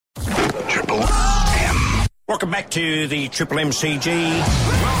Welcome back to the Triple MCG.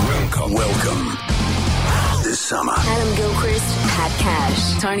 Welcome. This summer. Adam Gilchrist, Pat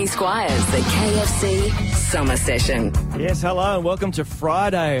Cash, Tony Squires, the KFC Summer Session. Yes, hello and welcome to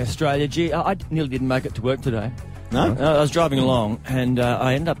Friday, Australia. Gee, I nearly didn't make it to work today. No? I was driving along and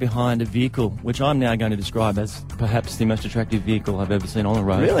I ended up behind a vehicle which I'm now going to describe as perhaps the most attractive vehicle I've ever seen on the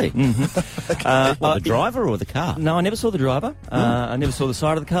road. Really? Mm-hmm. The driver or the car? No, I never saw the driver. I never saw the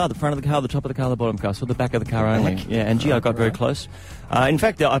side of the car, the front of the car, the top of the car, the bottom of the car. I saw the back of the car only. Yeah, and gee, I got very close. In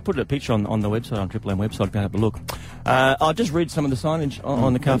fact, I put a picture on the website, on Triple M website, go have a look. I'll just read some of the signage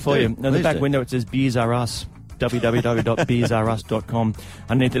on the car for you. Now, the back window, it says Beers Are Us, www.beersareus.com.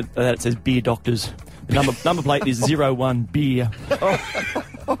 Underneath that, it says Beer Doctors. The number plate is 01 beer.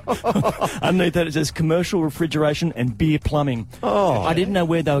 Underneath that it says commercial refrigeration and beer plumbing. Oh, I didn't know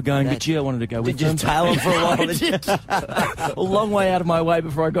where they were going, but gee, I wanted to go with them. Did you tail them for a while? A long way out of my way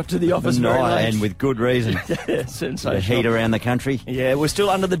before I got to the office. No, and with good reason. Yeah, sensational. The heat around the country. Yeah, we're still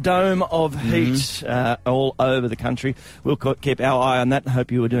under the dome of heat all over the country. We'll keep our eye on that and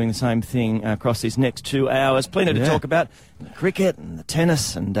hope you are doing the same thing across these next 2 hours. Plenty to talk about. The cricket and the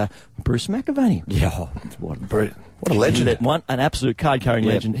tennis and Bruce McAvaney. Yeah, what a legend. An absolute card-carrying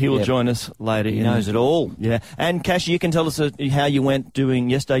legend. He will join us later. He knows it all. Yeah. And, Cash, you can tell us how you went doing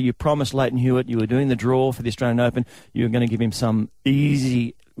yesterday. You promised Leighton Hewitt you were doing the draw for the Australian Open. You were going to give him some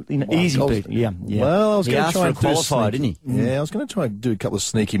easy beat. Yeah. Well, I was going to try and qualify, didn't he? Yeah, I was going to try and do a couple of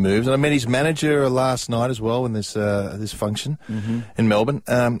sneaky moves. And I met his manager last night as well in this function in Melbourne.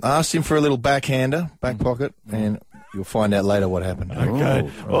 I asked him for a little backhander, back pocket, and you'll find out later what happened. Okay.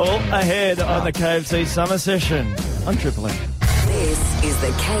 All ahead on the KFC Summer Session on Triple M. This is the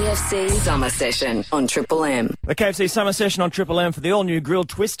KFC Summer Session on Triple M. The KFC Summer Session on Triple M for the all-new grilled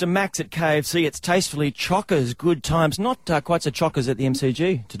Twister Max at KFC. It's tastefully chockers, good times. Not quite so chockers at the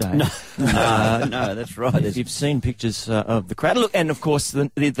MCG today. No, that's right. You've seen pictures of the crowd. Look, and of course the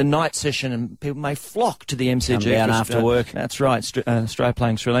night session, and people may flock to the MCG. Come down after work. That's right. Australia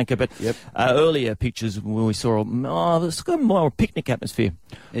playing Sri Lanka. But earlier pictures where we saw, it's got more a picnic atmosphere.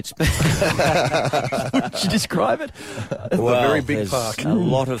 It's Would you describe it? Well, very big park. A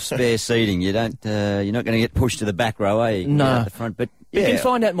lot of spare seating. You're not going to get pushed to the back row, are you? No. At the front, but You can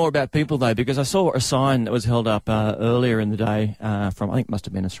find out more about people, though, because I saw a sign that was held up earlier in the day from, I think it must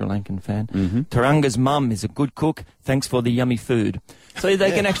have been a Sri Lankan fan. Taranga's mum is a good cook. Thanks for the yummy food. So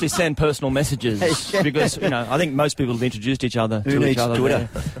they can actually send personal messages because, I think most people have introduced each other to each other. Twitter?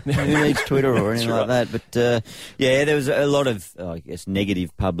 Who needs Twitter or anything like that? But, there was a lot of,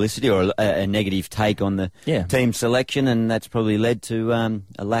 negative publicity or a negative take on the team selection, and that's probably led to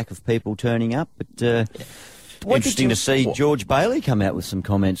a lack of people turning up. But interesting to see George Bailey come out with some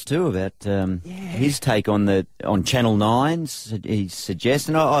comments too about his take on Channel 9's. He suggests,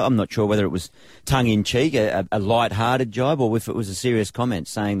 and I'm not sure whether it was tongue-in-cheek, a light-hearted job, or if it was a serious comment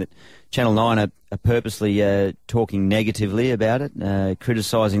saying that Channel 9 are purposely talking negatively about it,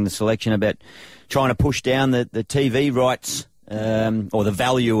 criticising the selection, about trying to push down the TV rights. Or the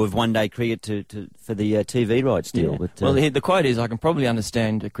value of one-day cricket for the TV rights deal. Yeah. But, the quote is, I can probably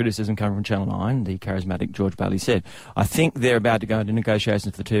understand the criticism coming from Channel 9, the charismatic George Bailey said. I think they're about to go into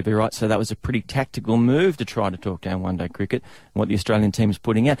negotiations for the TV rights, so that was a pretty tactical move to try to talk down one-day cricket and what the Australian team is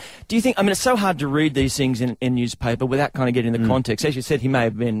putting out. Do you think, it's so hard to read these things in newspaper without kind of getting the context. As you said, he may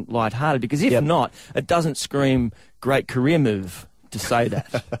have been light-hearted, because if not, it doesn't scream great career move to say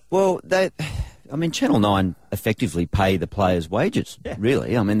that. Well, Channel 9 effectively pay the players' wages,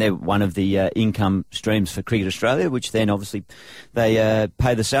 really. They're one of the income streams for Cricket Australia, which then obviously they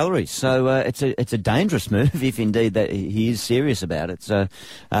pay the salaries. So it's a dangerous move if indeed that he is serious about it. So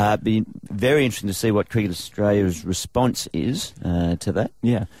it'd be very interesting to see what Cricket Australia's response is to that.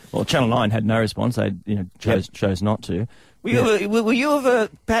 Yeah. Well, Channel 9 had no response. They chose not to. Were you ever,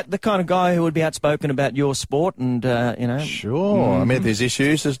 Pat, the kind of guy who would be outspoken about your sport and, Sure. If there's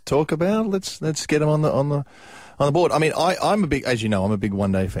issues to talk about, let's get them on the board. I'm a big, as you know, I'm a big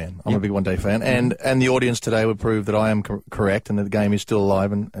one-day fan. I'm a big one-day fan, and the audience today would prove that I am correct and that the game is still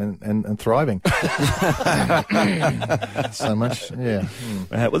alive and thriving. So much, yeah.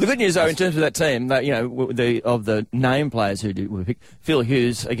 Well, the good news, though, in terms of that team, that of the name players who were picked, Phil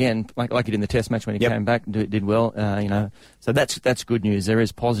Hughes, again, like he did in the Test match when he came back, did well. So that's good news. There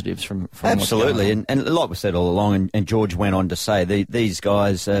is positives from absolutely, and like we said all along, and George went on to say these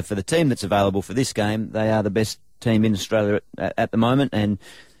guys for the team that's available for this game, they are the best team in Australia at the moment, and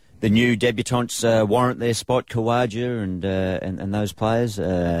the new debutantes warrant their spot, Kawaja and those players,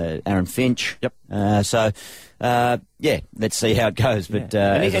 Aaron Finch. Yep. Let's see how it goes. But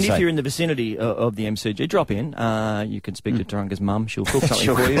and if you're in the vicinity of the MCG, drop in. You can speak to Taranga's mum. She'll cook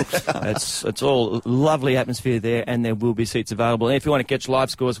something for you. It's all lovely atmosphere there, and there will be seats available. And if you want to catch live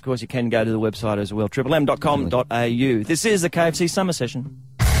scores, of course, you can go to the website as well, triplem.com.au. This is the KFC Summer Session.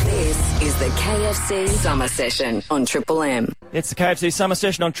 This is the KFC Summer Session on Triple M. It's the KFC Summer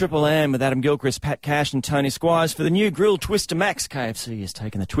Session on Triple M with Adam Gilchrist, Pat Cash and Tony Squires for the new Grill Twister Max. KFC has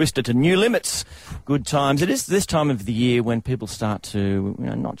taken the Twister to new limits. Good times. It is this time of the year when people start to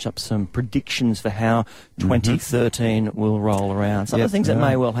notch up some predictions for how 2013 will roll around. Some of the things that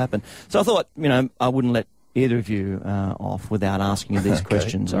may well happen. So I thought, I wouldn't let either of you off without asking you these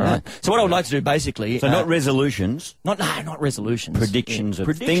questions, all right? So what I would like to do, basically... So not resolutions. Not resolutions. Predictions of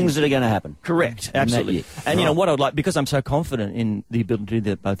things that are going to happen. Correct, absolutely. And what I'd like, because I'm so confident in the ability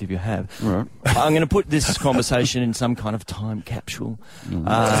that both of you have, I'm going to put this conversation in some kind of time capsule.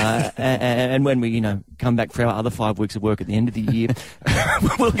 And when we, come back for our other 5 weeks of work at the end of the year,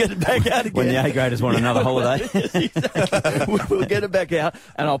 we'll get it back out again. When the A-graders want another holiday. Exactly. We'll get it back out,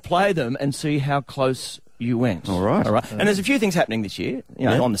 and I'll play them and see how close you went. All right. And there's a few things happening this year.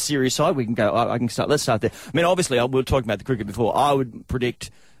 On the serious side, we can go. I can start. Let's start there. I mean, obviously, we were talking about the cricket before. I would predict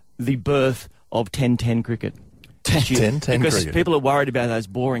the birth of 10-10 cricket. 10-10 because cricket. People are worried about those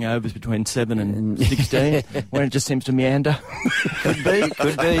boring overs between 7 and 16 when it just seems to meander. Could be,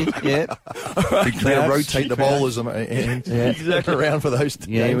 yeah. Rotate the bowlers around for those games.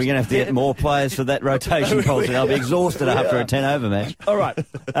 Yeah, we're going to have to get more players for that rotation policy. They'll be exhausted after a 10-over match. All right.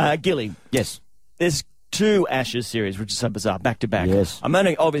 Gilly. Yes. There's 2 Ashes series, which is so bizarre, back to back. Yes. I'm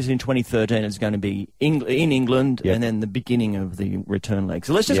only, obviously in 2013 it's going to be in England and then the beginning of the return leg.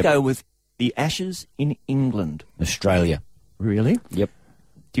 So let's just go with the Ashes in England. Australia. Really? Yep.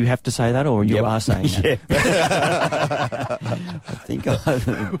 Do you have to say that, or you are saying that? I think I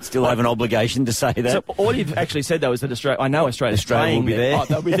still have an obligation to say that. So all you've actually said, though, is that Australia will be there. Oh,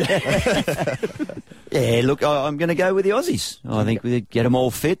 they'll be there. Yeah, look, I'm going to go with the Aussies. I think we get them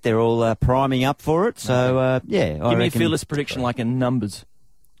all fit. They're all priming up for it. So, Give me a fearless prediction, like in numbers.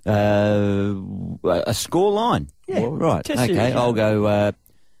 A score line. Yeah. Right. Test Okay, series, I'll go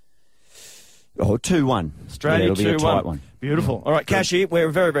 2-1. Australia, it'll be a tight one. Beautiful. All right, Cashy, we're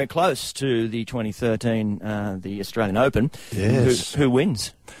very, very close to the 2013 the Australian Open. Yes. Who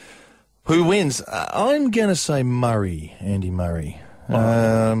wins? Who wins? I'm going to say Andy Murray.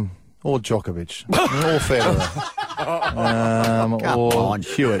 Or Djokovic. Or Federer. Or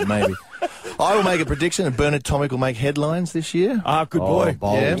Hewitt, maybe. I will make a prediction, and Bernard Tomic will make headlines this year. Ah, good boy.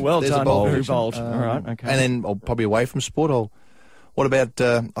 Bold. Yeah, well there's done. a bold Very prediction. bold. All right, okay. And then I'll probably away from sport. What about,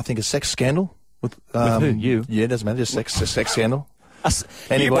 I think, a sex scandal? With who? You? Yeah, it doesn't matter. Just a sex scandal.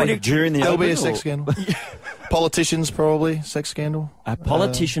 Anybody during the There'll Open, be a sex scandal. Politicians, probably, sex scandal. A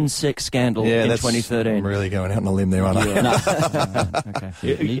politician sex scandal in 2013. I'm really going out on a limb there, aren't I? Yeah.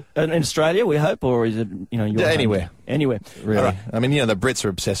 Okay. In Australia, we hope, or is it, your anywhere. Anywhere. Really. Right. I mean, the Brits are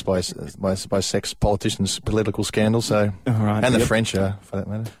obsessed by sex, politicians, political scandals, so. All right. And the French are, for that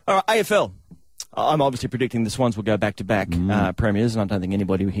matter. All right, AFL. I'm obviously predicting the Swans will go back-to-back premiers, and I don't think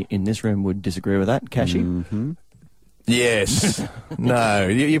anybody in this room would disagree with that. Cashy? Mm-hmm. Yes. No,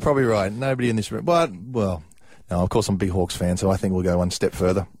 you're probably right. Nobody in this room. But, well, no, of course I'm a big Hawks fan, so I think we'll go one step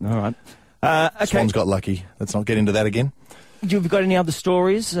further. All right. Okay. Swans got lucky. Let's not get into that again. Have you got any other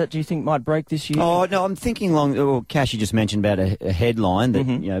stories that you think might break this year? Oh, no, I'm thinking Cashy just mentioned about a headline that,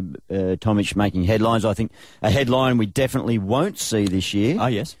 Tomic making headlines. I think a headline we definitely won't see this year. Oh,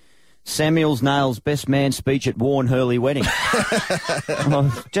 yes. Samuels nails best man speech at Warren Hurley wedding.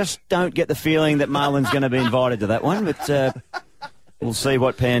 I just don't get the feeling that Marlon's going to be invited to that one, but we'll see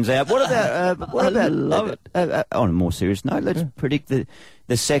what pans out. What about love it. On a more serious note, let's predict the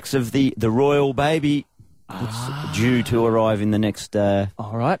sex of the royal baby that's due to arrive in the next all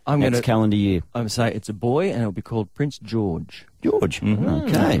right, next calendar year. I'm going to say it's a boy, and it'll be called Prince George. George. Mm-hmm.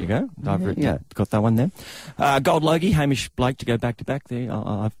 Okay. There you go. I've got that one there. Gold Logie, Hamish Blake to go back-to-back there.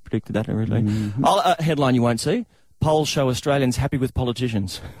 I've predicted that already. Mm-hmm. Headline you won't see. Polls show Australians happy with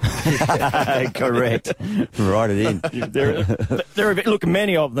politicians. Correct. Write it in. Look,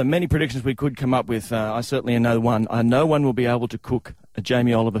 many predictions we could come up with. I certainly know one. No one will be able to cook a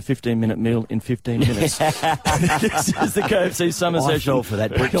Jamie Oliver 15-minute meal in 15 minutes. This is the KFC Summer Session. I fell for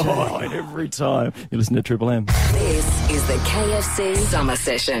that brick too. Every time you listen to Triple M. This is the KFC Summer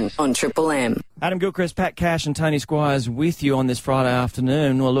Session on Triple M. Adam Gilchrist, Pat Cash and Tony Squires with you on this Friday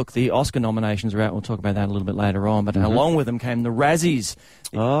afternoon. Well, look, the Oscar nominations are out. We'll talk about that a little bit later on. But along with them came the Razzies.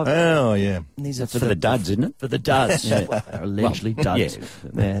 Oh, yeah. These are for the duds, isn't it? For the duds. Well, they're allegedly duds.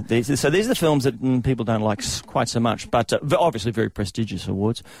 Yeah. So these are the films that people don't like quite so much, but obviously very prestigious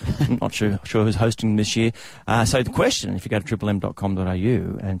awards. I'm not sure who's hosting them this year. So the question, if you go to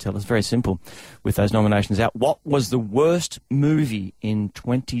triplem.com.au and tell us, very simple, with those nominations out, what was the worst movie in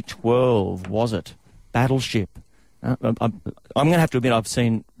 2012? Was it Battleship? I'm going to have to admit I've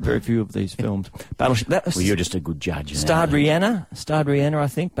seen very few of these films. Battleship. Well, you're just a good judge. Starred Rihanna, I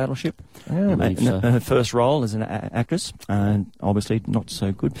think. Battleship. Her first role as an actress, and obviously not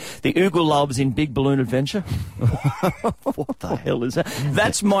so good. The Oogle Loves in Big Balloon Adventure. What the hell is that?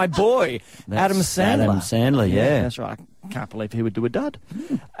 That's my boy, Adam Sandler. Adam Sandler, yeah. That's right. I can't believe he would do a dud.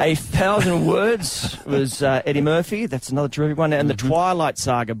 1,000 Words was Eddie Murphy. That's another terrific one. And The Twilight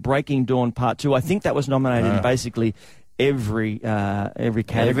Saga, Breaking Dawn Part 2. I think that was nominated in basically every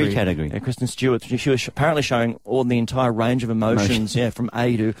category. Every category. Kristen Stewart, she was apparently showing the entire range of emotions, from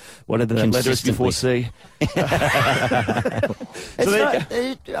A to whatever the letter is before C.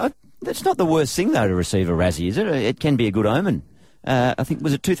 That's not the worst thing, though, to receive a Razzie, is it? It can be a good omen. I think,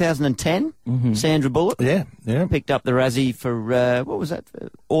 was it 2010? Sandra Bullock? Yeah. Picked up the Razzie for, what was that?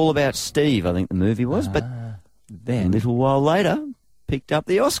 All About Steve, I think the movie was. But then, a little while later, picked up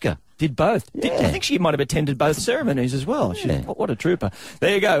the Oscar. Did both. Yeah. I think she might have attended both ceremonies as well. What a trooper.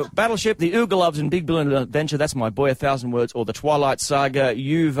 There you go. Battleship, The Oogle Loves and Big Balloon Adventure. That's my boy, 1,000 Words, or The Twilight Saga.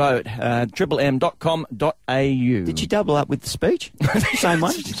 You vote. triplem.com.au. Did she double up with the speech? Same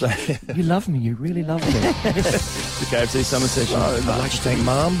one? You love me. You really love me. The KFC Summer Session. I'd like to thank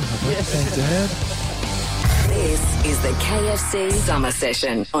Mum. I'd like to thank Dad. This is the KFC Summer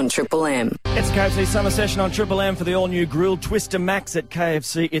Session on Triple M. It's KFC Summer Session on Triple M for the all-new grilled Twister Max at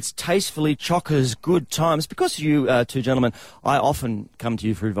KFC. It's tastefully chockers, good times. Because you two gentlemen, I often come to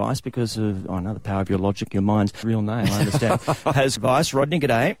you for advice because of, I know the power of your logic, your mind's real name, I understand, has advice. Rodney,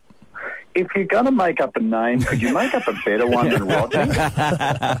 g'day. If you're going to make up a name, could you make up a better one than Rodney?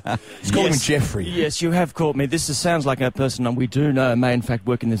 Let's call him Jeffrey. Yes, you have caught me. This sounds like a person we do know may in fact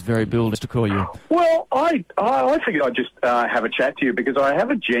work in this very building to call you. Well, I figured I'd just have a chat to you because I have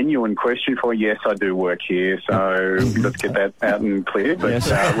a genuine question for you. Yes, I do work here, so let's get that out and clear. But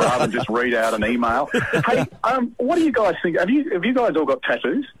rather than just read out an email. Hey, what do you guys think? Have you guys all got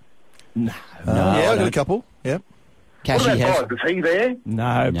tattoos? No. Yeah, I got a couple. Yep. What about Boz? Is he there?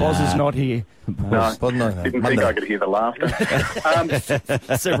 No, Boz is not here. No. Didn't think I could hear the laughter.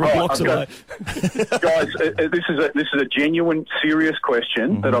 Several blocks away. Guys, this is a genuine, serious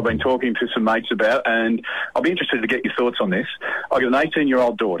question that I've been talking to some mates about, and I'll be interested to get your thoughts on this. I've got an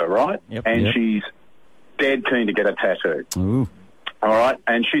 18-year-old daughter, right? Yep. And she's dead keen to get a tattoo. Ooh. All right?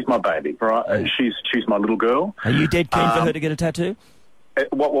 And she's my baby, right? She's my little girl. Are you dead keen for her to get a tattoo?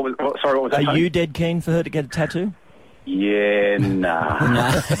 What was that? Are you dead keen for her to get a tattoo? Yeah, nah.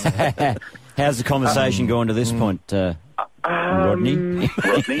 How's the conversation going to this point, Rodney?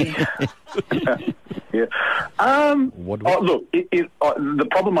 Rodney? Yeah. Look, the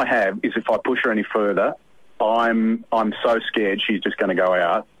problem I have is if I push her any further, I'm so scared she's just going to go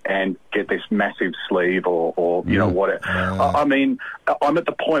out and get this massive sleeve or you know, whatever. I mean, I'm at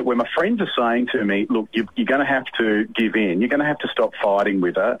the point where my friends are saying to me, look, you're going to have to give in. You're going to have to stop fighting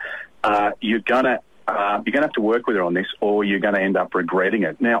with her. You're going to have to work with her on this, or you're going to end up regretting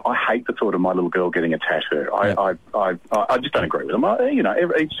it. Now, I hate the thought of my little girl getting a tattoo. I just don't agree with them.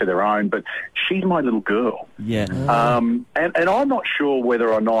 Each to their own, but she's my little girl. Yeah. And I'm not sure whether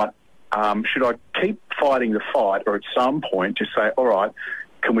or not should I keep fighting the fight, or at some point just say, all right,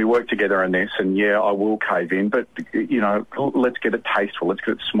 can we work together on this? And yeah, I will cave in, but let's get it tasteful, let's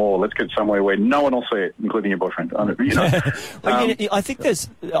get it small, let's get it somewhere where no one will see it, including your boyfriend. I think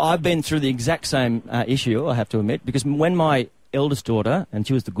I've been through the exact same issue, I have to admit, because when my eldest daughter, and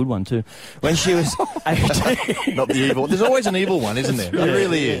she was the good one too, when she was 18. Not the evil. There's always an evil one, isn't there? There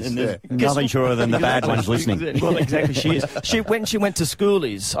really is. Yeah. Nothing surer than the bad ones listening. Well, exactly, she is. When she went to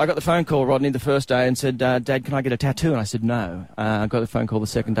schoolies, I got the phone call, Rodney, the first day, and said, Dad, can I get a tattoo? And I said, no. I got the phone call the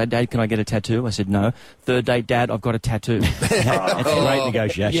second day, Dad, can I get a tattoo? I said, no. Third day, Dad, I've got a tattoo. That's a great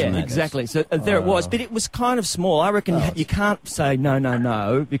negotiation. Yeah, exactly. So there it was. But it was kind of small. I reckon you can't say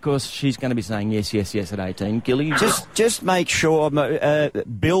no, because she's going to be saying yes at 18. Gilly? Just make sure,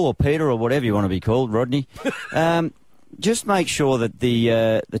 Bill or Peter or whatever you want to be called, Rodney, just make sure that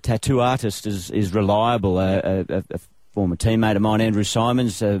the tattoo artist is reliable. A former teammate of mine, Andrew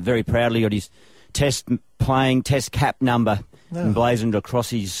Simons, very proudly got his test cap number emblazoned across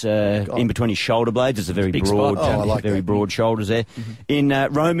his, in between his shoulder blades. It's a very broad, broad shoulders there. Mm-hmm. In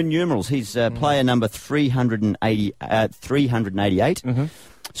Roman numerals, he's player number 388. Mm-hmm.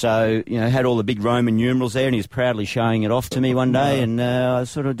 So, had all the big Roman numerals there, and he was proudly showing it off to me one day, and I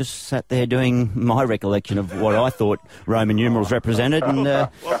sort of just sat there doing my recollection of what I thought Roman numerals represented, and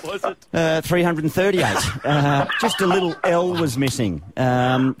what was it? 338. Just a little L was missing.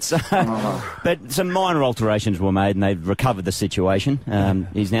 But some minor alterations were made, and they've recovered the situation.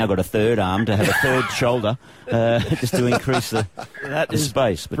 He's now got a third arm to have a third shoulder, just to increase the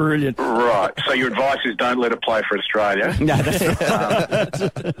space. But brilliant. Right, so your advice is don't let her play for Australia. No,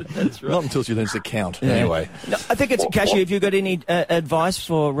 that's That's right. Not until she learns to count, anyway. No, I think it's... Cashy, have you got any advice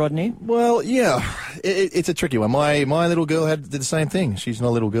for Rodney? Well, yeah, it's a tricky one. My little girl did the same thing. She's not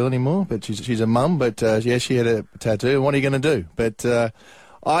a little girl anymore, but she's a mum, but she had a tattoo. What are you going to do? But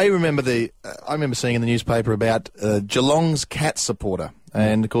I remember seeing in the newspaper about Geelong's cat supporter,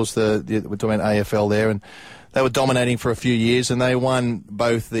 and of course we're talking about AFL there, and they were dominating for a few years, and they won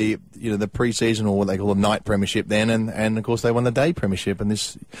both the pre-season, or what they call the night premiership then, and of course they won the day premiership. And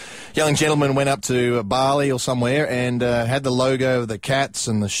this young gentleman went up to Bali or somewhere and had the logo of the Cats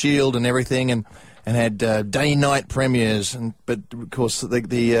and the shield and everything, and had day-night premiers. But of course the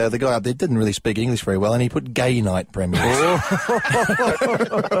guy up there didn't really speak English very well, and he put gay-night premiers.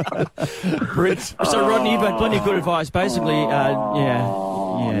 So Rodney, you've got plenty of good advice. Basically, yeah.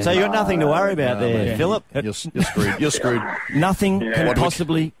 So you got nothing to worry about there, Philip. You're screwed. You're screwed. Nothing can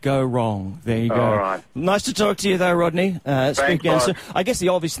possibly go wrong. There you go. All right. Nice to talk to you, though, Rodney. Thanks, again. So I guess the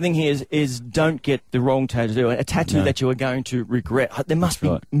obvious thing here is don't get the wrong tattoo, a tattoo that you are going to regret. There must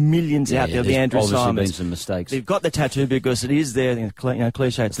be millions out there. The Andrew Simons. Been some mistakes. They've got the tattoo because it is there.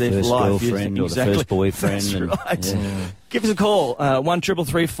 Cliche, it's there for life. Girlfriend or the first boyfriend. That's right. Yeah. Give us a call.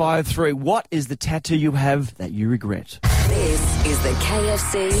 1-333-533. What is the tattoo you have that you regret? This is the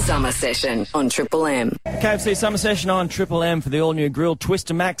KFC Summer Session on Triple M. KFC Summer Session on Triple M for the all-new grill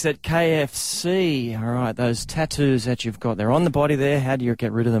Twister Max at KFC. All right, those tattoos that you've got, they're on the body there. How do you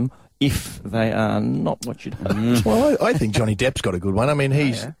get rid of them if they are not what you'd hope? Well, I think Johnny Depp's got a good one. I mean,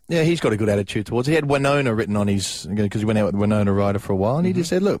 he's got a good attitude towards it. He had Winona written on his, because he went out with Winona Ryder for a while, and he just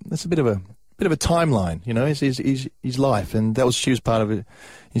said, look, that's a bit of a timeline, his life, and she was part of it.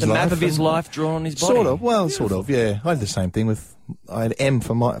 His life, map of his life drawn on his body. Sort of, yeah. I had the same thing I had M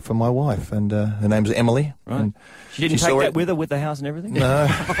for my wife, and her name's Emily. Right. And she didn't take that with her, with the house and everything? No.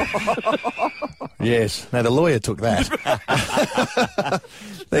 Yes. No, the lawyer took that.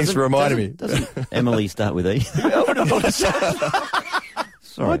 Thanks for reminding me. Doesn't Emily start with E?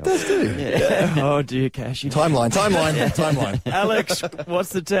 Sorry. What does do? Yeah. Oh, dear, Cash. Timeline. Alex, what's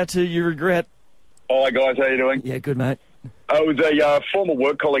the tattoo you regret? Hi, guys. How you doing? Yeah, good, mate. I was a former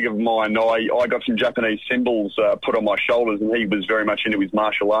work colleague of mine. I got some Japanese symbols put on my shoulders, and he was very much into his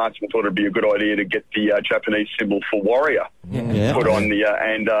martial arts and thought it'd be a good idea to get the Japanese symbol for warrior put on the.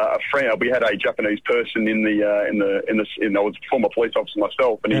 And a friend, we had a Japanese person in I was a former police officer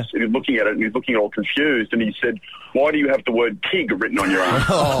myself, and he was looking at it, and he was looking all confused, and he said, "Why do you have the word pig written on your arm?"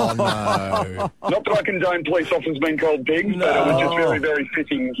 Oh no! Not that I condone police officers being called pigs, but it was just very, very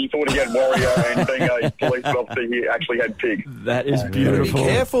fitting. He thought he had warrior, and being a police officer, he actually had pig. That is beautiful. Be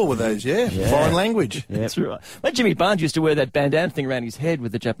careful with those, foreign language. Yeah. That's right. Well, Jimmy Barnes used to wear that bandana thing around his head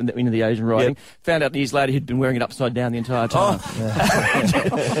with the Asian writing. Yep. Found out years later he'd been wearing it upside down the entire time.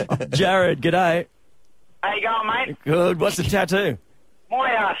 Jared, g'day. How you going, mate? Good. What's the tattoo?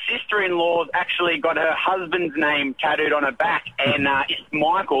 My sister-in-law's actually got her husband's name tattooed on her back, and it's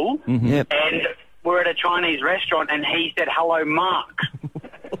Michael. Mm-hmm. Yep. And we're at a Chinese restaurant, and he said, "Hello, Mark."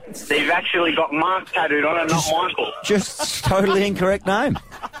 They've actually got Mark tattooed on it, not Michael. Just totally incorrect name.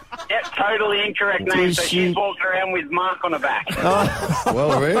 Yep, totally incorrect name. So she's walking around with Mark on her back. Oh,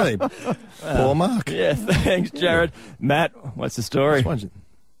 well, really? Poor Mark. Yeah, thanks, Jared. Matt, what's the story?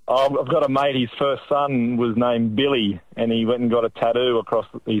 I've got a mate, his first son was named Billy, and he went and got a tattoo across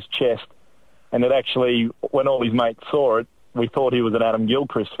his chest. And it actually, when all his mates saw it, we thought he was an Adam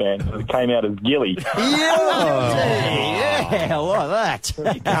Gilchrist fan. It came out as Gilly. Yeah, I like that.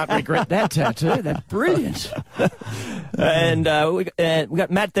 You can't regret that tattoo. That's brilliant. And we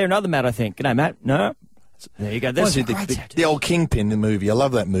got Matt there, another Matt, I think. G'day, Matt. No? There you go. That's the old Kingpin, the movie. I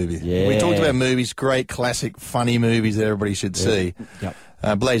love that movie. Yeah. We talked about movies, great, classic, funny movies that everybody should see.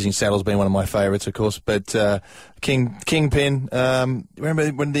 Yep. Blazing Saddles being one of my favourites, of course. But Kingpin,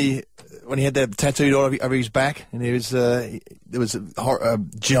 remember when he had that tattooed over his back, and there was a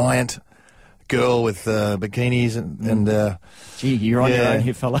giant girl with bikinis and Gee, you're on your own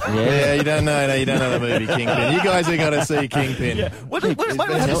here, fella. Yeah, you don't know. No, you don't know the movie Kingpin. You guys have got to see Kingpin. Yeah. Wait, we'll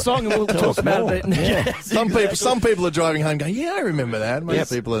have a song and we'll talk about it. Yeah. Some people are driving home going, yeah, I remember that.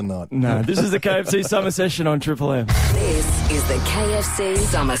 Most people are not. No, this is the KFC Summer Session on Triple M. This is the KFC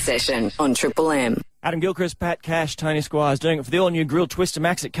Summer Session on Triple M. Adam Gilchrist, Pat Cash, Tony Squires doing it for the all-new grilled Twister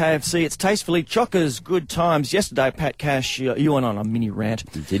Max at KFC. It's tastefully chockers, good times. Yesterday, Pat Cash, you went on a mini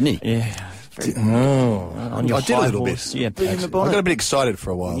rant. Didn't he? Yeah. On your I did a little horse. bit. Yeah. I got a bit excited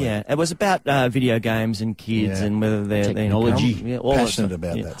for a while. Yeah, it was about video games and kids and whether they're technology. Passionate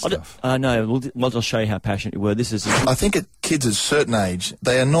about that stuff. No, I'll show you how passionate you were. This is. I think at kids at a certain age,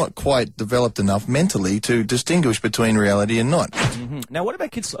 they are not quite developed enough mentally to distinguish between reality and not. Mm-hmm. Now, what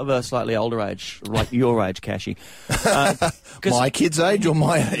about kids of a slightly older age, like your age, Cashy? My kid's age or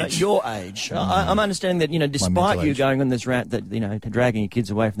my age? No, your age. I'm understanding that despite you going on this rant that dragging your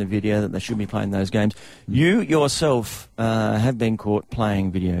kids away from the video, that they should be playing those games. You yourself have been caught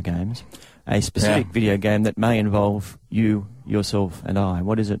playing video games, a specific video game that may involve you, yourself, and I.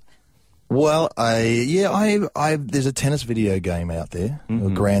 What is it? Well, there's a tennis video game out there,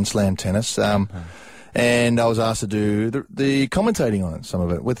 Grand Slam tennis, and I was asked to do the commentating on it, some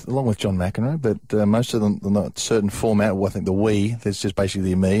of it, along with John McEnroe, but most of them are not certain format. Well, I think the Wii, there's just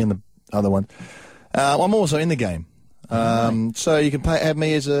basically me and the other one. I'm also in the game, so you can have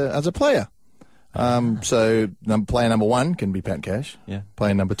me as a player. So player number 1 can be Pat Cash. Yeah.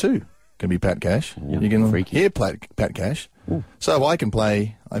 Player number 2 can be Pat Cash. You can hear Pat Cash. Ooh. So if I can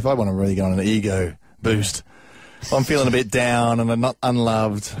play, if I want to really go on an ego boost, if I'm feeling a bit down and I'm not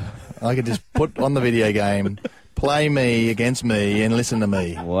unloved, I can just put on the video game, play me against me, and listen to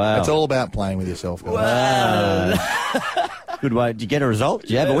me. Wow. It's all about playing with yourself, guys. Wow. Good way. Did you get a result?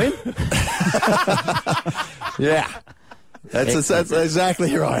 Did you have a win? Yeah. That's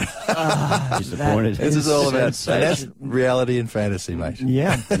exactly right. Disappointed. This is all about that's reality and fantasy, mate.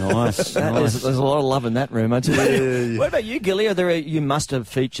 Yeah, nice. There's a lot of love in that room, I tell you. What about you, Gilly? You must have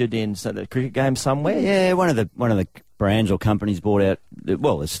featured in the cricket game somewhere. Yeah, one of the brands or companies bought out.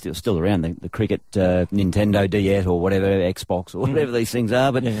 Well, it's still around the cricket Nintendo DS or whatever, Xbox or whatever these things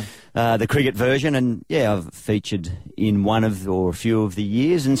are. But the cricket version, and I've featured in one of or a few of the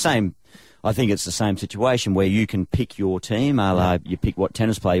years, and same. I think it's the same situation where you can pick your team. You pick what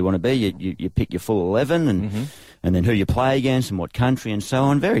tennis player you want to be. You pick your full 11 and then who you play against and what country and so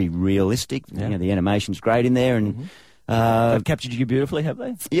on. Very realistic. Yeah. The animation's great in there. And they've captured you beautifully, have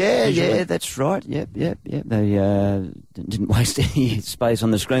they? Yeah, that's right. Yep. They didn't waste any space on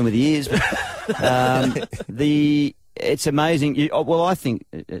the screen with the ears. But, it's amazing. I think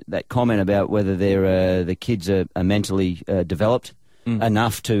that comment about whether the kids are mentally developed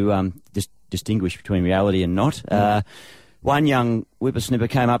enough to distinguish between reality and not. One young whippersnipper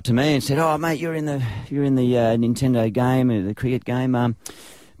came up to me and said, "Oh, mate, you're in the Nintendo game, the cricket game,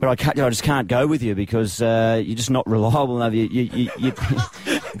 but I just can't go with you because you're just not reliable enough. He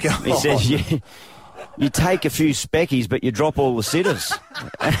says you take a few speckies, but you drop all the sitters."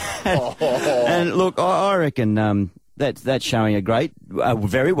 And look, I reckon. That's showing a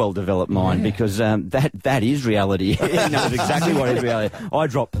very well developed mind because that is reality. He knows exactly what is reality. I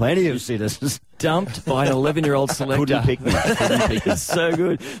dropped plenty of sitters. Dumped by an 11-year-old selector. Couldn't pick me. It's so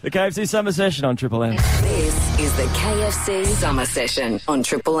good. The KFC Summer Session on Triple M. This is the KFC Summer Session on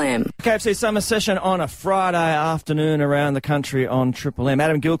Triple M. KFC Summer Session on a Friday afternoon around the country on Triple M.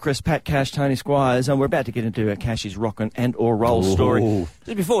 Adam Gilchrist, Pat Cash, Tony Squires, and we're about to get into Cash's rock and or roll story.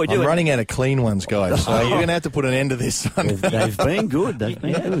 Just before we do I'm running out of clean ones, guys, so you're going to have to put an end to this one. They've been good. They've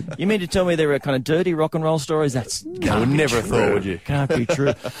been good. You mean to tell me there are kind of dirty rock and roll stories? That's I would never have thought, would you? Can't be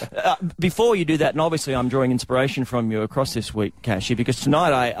true. Before you do that, and obviously I'm drawing inspiration from you across this week, Cashy, because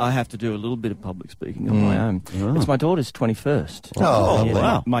tonight I have to do a little bit of public speaking of my own. Oh. It's my daughter's 21st. Oh,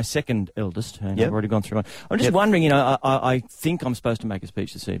 wow. My second eldest, and I've already gone through one. I'm just wondering, I think I'm supposed to make a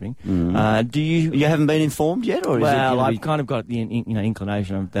speech this evening. Do you... You haven't been informed yet? Or I've kind of got the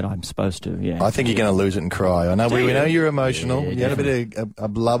inclination that I'm supposed to, yeah. I think you're going to lose it and cry. I know we know you're emotional. You had a bit of a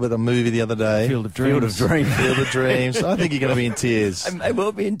blub at a movie the other day. Field of Dreams. Field of Dreams. I think you're going to be in tears. I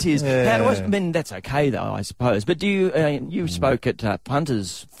will be in tears. I mean, that's okay, though, I suppose. But do you... you spoke at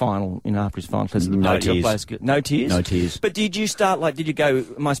Punter's final, after his final. No tears. No tears? No tears. But did you start, did you go...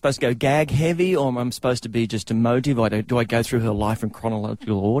 Am I supposed to go gag heavy, or am I supposed to be just emotive? Or do I go through her life in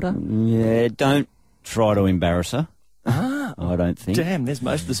chronological order? Yeah, don't try to embarrass her. I don't think. Damn, there's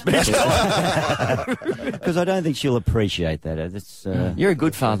most of the speech. Because I don't think she'll appreciate that. That's, you're a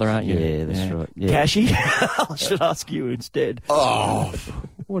good father, aren't you? Yeah, that's right. Yeah. Cashy? I should ask you instead. Oh,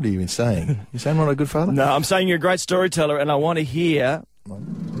 what are you even saying? You're saying I'm not a good father? No, I'm saying you're a great storyteller, and I want to hear...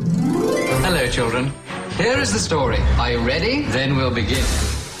 Hello, children. Here is the story. Are you ready? Then we'll begin.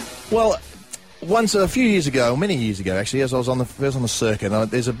 Well, once a few years ago, many years ago actually, as I was on the circuit,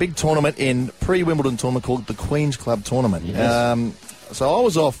 there's a big tournament pre-Wimbledon tournament called the Queen's Club Tournament. Yes. So I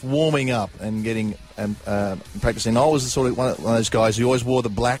was off warming up and getting practicing. I was sort of one of those guys who always wore the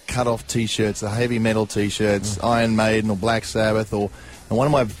black cut-off T-shirts, the heavy metal T-shirts, Iron Maiden or Black Sabbath, and one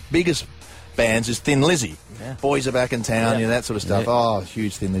of my biggest bands is Thin Lizzy. Yeah. Boys Are Back in Town, that sort of stuff. Yeah. Oh,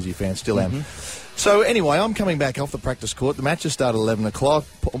 huge Thin Lizzy fan, still am. So anyway, I'm coming back off the practice court. The matches start at 11 o'clock.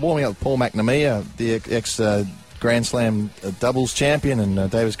 Warming up with Paul McNamee, the ex-Grand Slam doubles champion and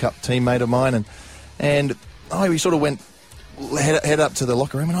Davis Cup teammate of mine. And we sort of went head up to the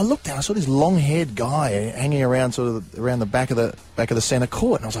locker room, and I looked down. I saw this long-haired guy hanging around around the back of the centre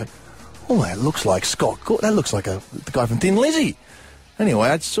court, and I was like, "Oh, that looks like Scott. That looks like the guy from Thin Lizzy." Anyway,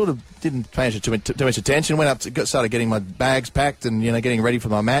 I sort of didn't pay too much attention. Went up, started getting my bags packed, and getting ready for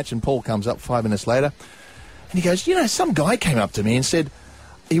my match. And Paul comes up 5 minutes later, and he goes, "Some guy came up to me and said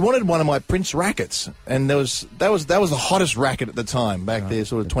he wanted one of my Prince rackets, and that was the hottest racket at the time back there,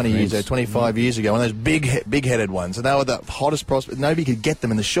 sort of 25 years ago, one of those big-headed ones, and they were the hottest prospect. Nobody could get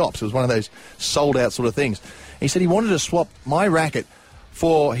them in the shops. It was one of those sold-out sort of things. And he said he wanted to swap my racket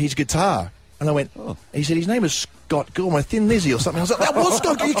for his guitar, and I went. Oh. He said his name is Scott Gilmore, Thin Lizzy or something. I was like, that was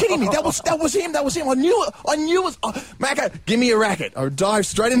Scott. Are you kidding me? That was him. I knew it was. Macca, give me a racket. I dived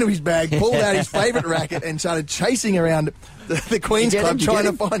straight into his bag, pulled out his favourite racket, and started chasing around the Queen's Club trying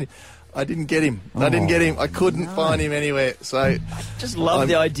to find him. I didn't get him. I couldn't find him anywhere. So I just love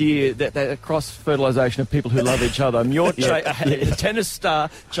the idea that cross-fertilisation of people who love each other. You're a tennis star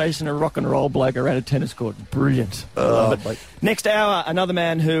chasing a rock and roll bloke around a tennis court. Brilliant. Love it. Next hour, another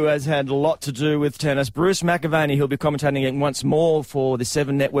man who has had a lot to do with tennis, Bruce McAvaney. He'll be commentating once more for the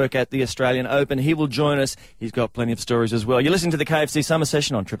 7 Network at the Australian Open. He will join us. He's got plenty of stories as well. You're listening to the KFC Summer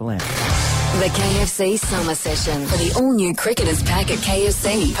Session on Triple M. The KFC Summer Session for the all-new Cricketers Pack at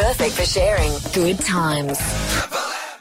KFC. Perfect for sharing good times.